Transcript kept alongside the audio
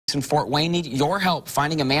In Fort Wayne need your help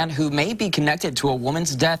finding a man who may be connected to a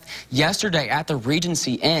woman's death yesterday at the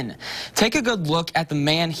Regency Inn. Take a good look at the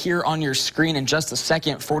man here on your screen in just a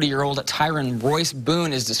second. 40-year-old Tyron Royce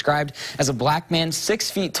Boone is described as a black man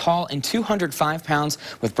 6 feet tall and 205 pounds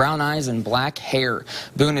with brown eyes and black hair.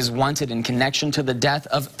 Boone is wanted in connection to the death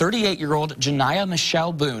of 38-year-old Janiyah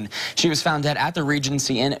Michelle Boone. She was found dead at the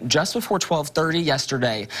Regency Inn just before 12:30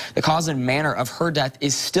 yesterday. The cause and manner of her death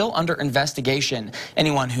is still under investigation.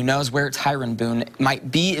 Anyone who knows where Tyron Boone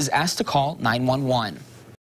might be is asked to call 911.